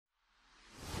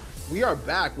We are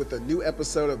back with a new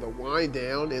episode of The Wind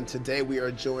Down, and today we are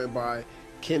joined by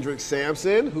Kendrick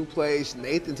Sampson, who plays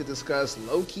Nathan, to discuss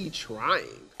Low-Key Trying.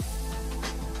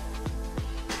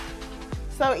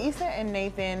 So Issa and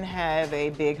Nathan have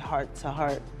a big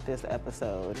heart-to-heart this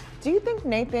episode. Do you think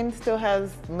Nathan still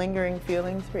has lingering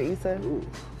feelings for Issa? Ooh.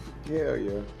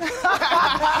 Yeah.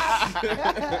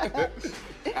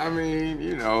 I mean,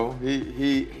 you know,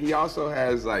 he also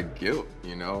has like guilt,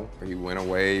 you know? He went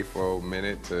away for a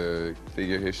minute to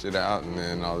figure his shit out, and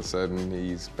then all of a sudden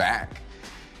he's back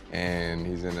and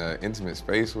he's in an intimate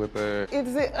space with her.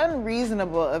 Is it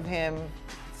unreasonable of him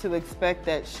to expect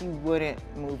that she wouldn't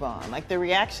move on? Like, the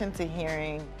reaction to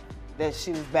hearing that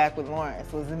she was back with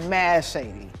Lawrence was mad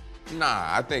shady. Nah,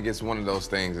 I think it's one of those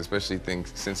things, especially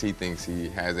since he thinks he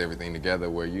has everything together,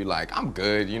 where you like, I'm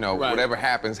good, you know, whatever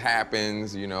happens,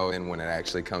 happens, you know, and when it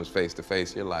actually comes face to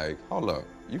face, you're like, hold up,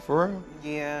 you for real?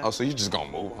 Yeah. Oh, so you just gonna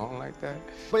move on like that?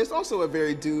 But it's also a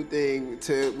very dude thing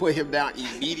to put him down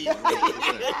immediately.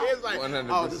 It's like, 100%.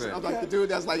 oh, I'm like the dude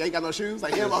that's like, you ain't got no shoes?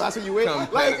 Like, him, oh, that's what you with?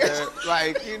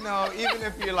 Like, you know, even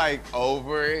if you're like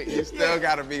over it, you still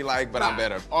gotta be like, but I'm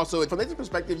better. Also, from Nathan's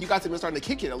perspective, you guys have been starting to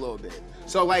kick it a little bit.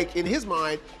 So like, in his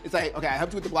mind, it's like, okay, I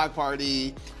helped you with the block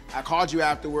party, I called you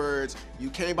afterwards, you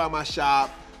came by my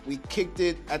shop, we kicked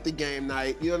it at the game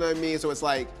night, you know what I mean? So it's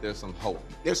like, There's some hope.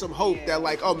 There's some hope that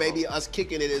like, oh, maybe us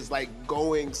kicking it is like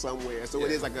going somewhere. So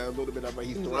it is like a little bit of a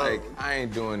he's thrown. Like, I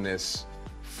ain't doing this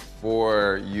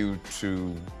for you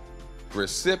to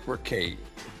reciprocate,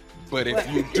 but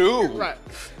if you do,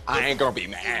 I ain't gonna be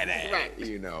mad at it,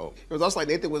 you know. It was also like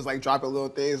Nathan was like dropping little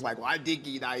things like, well, I did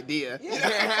give you the idea for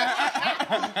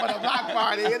the block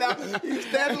party, you know? He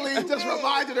steadily just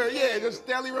reminded her, just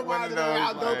steadily reminded her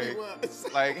how dope he was.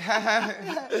 Like, I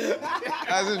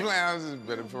was just playing, I was just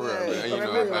better for real, man. You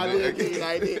know, I did give you the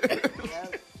idea.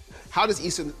 How does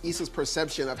Issa's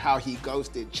perception of how he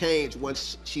ghosted change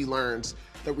once she learns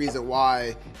the reason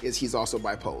why is he's also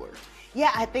bipolar?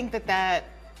 Yeah, I think that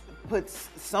puts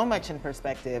so much in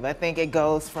perspective. I think it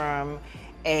goes from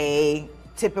a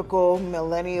typical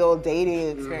millennial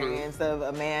dating experience of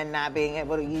a man not being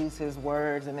able to use his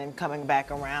words and then coming back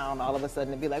around all of a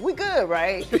sudden to be like, we good,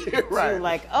 right? To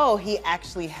like, oh, he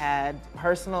actually had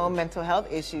personal mental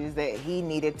health issues that he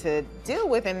needed to deal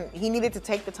with, and he needed to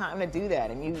take the time to do that.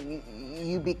 And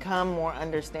you become more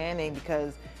understanding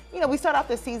because, you know, we start off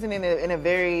this season in a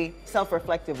very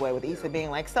self-reflective way with Issa being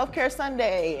like Self-Care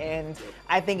Sunday, and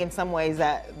I think in some ways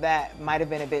that might have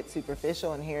been a bit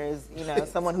superficial, and here's, you know,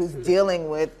 someone who's dealing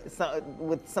with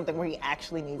something where he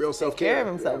actually needs to take care of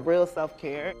himself, real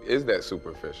self-care. Is that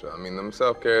superficial? I mean, them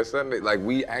Self-Care Sunday, like,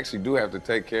 we actually do have to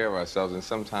take care of ourselves, and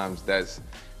sometimes that's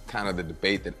kind of the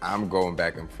debate that I'm going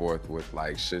back and forth with,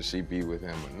 like, should she be with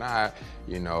him or not,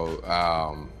 you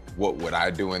know, what would I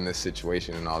do in this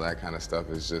situation and all that kind of stuff.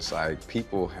 Is just like,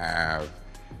 people have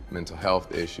mental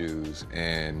health issues,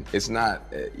 and it's not,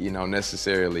 you know,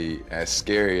 necessarily as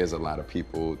scary as a lot of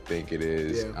people think it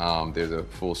is. There's a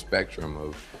full spectrum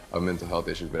of mental health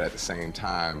issues, but at the same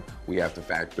time, we have to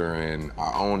factor in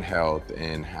our own health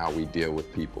and how we deal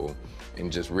with people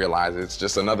and just realize it's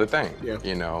just another thing,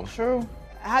 you know? True.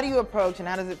 How do you approach, and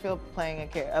how does it feel playing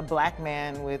a black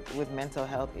man with mental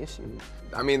health issues?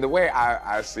 I mean, the way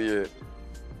I see it,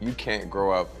 you can't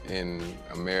grow up in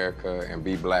America and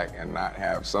be black and not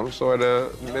have some sort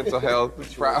of mental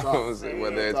health problems,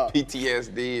 whether it's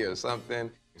PTSD or something.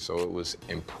 So it was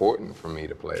important for me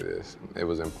to play this. It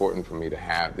was important for me to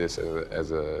have this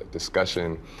as a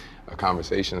discussion, a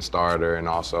conversation starter, and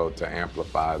also to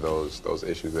amplify those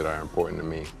issues that are important to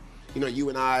me. You know, you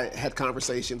and I had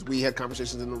conversations, we had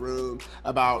conversations in the room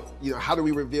about, you know, how do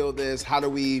we reveal this? How do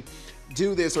we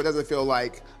do this so it doesn't feel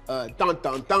like dun dun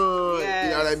dun,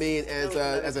 you know what I mean, as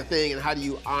a thing, and how do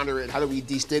you honor it? How do we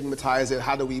destigmatize it?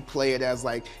 How do we play it as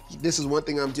like, this is one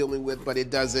thing I'm dealing with, but it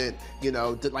doesn't, you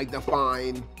know, like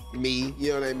define me,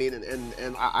 you know what I mean?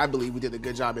 And I believe we did a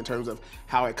good job in terms of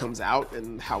how it comes out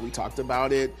and how we talked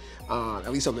about it,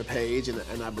 at least on the page,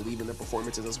 and I believe in the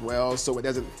performances as well. So it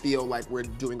doesn't feel like we're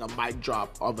doing a mic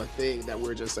drop of a thing, that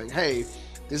we're just saying, hey,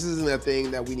 this isn't a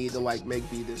thing that we need to like make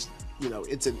be this, you know,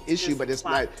 it's an issue, but it's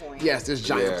not, yes, this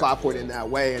giant plot point in that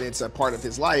way, and it's a part of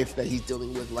his life that he's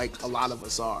dealing with like a lot of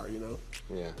us are, you know?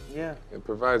 Yeah. It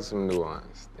provides some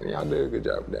nuance. And y'all did a good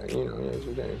job with that, you know, what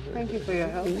you're saying. Thank you for your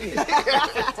help.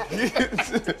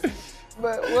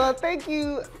 But, well, thank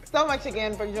you so much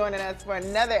again for joining us for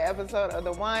another episode of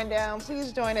The Wind Down.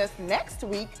 Please join us next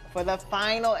week for the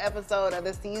final episode of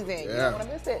the season. You don't want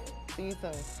to miss it. See you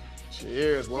soon.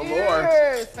 Cheers, one more.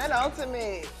 Cheers,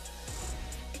 penultimate.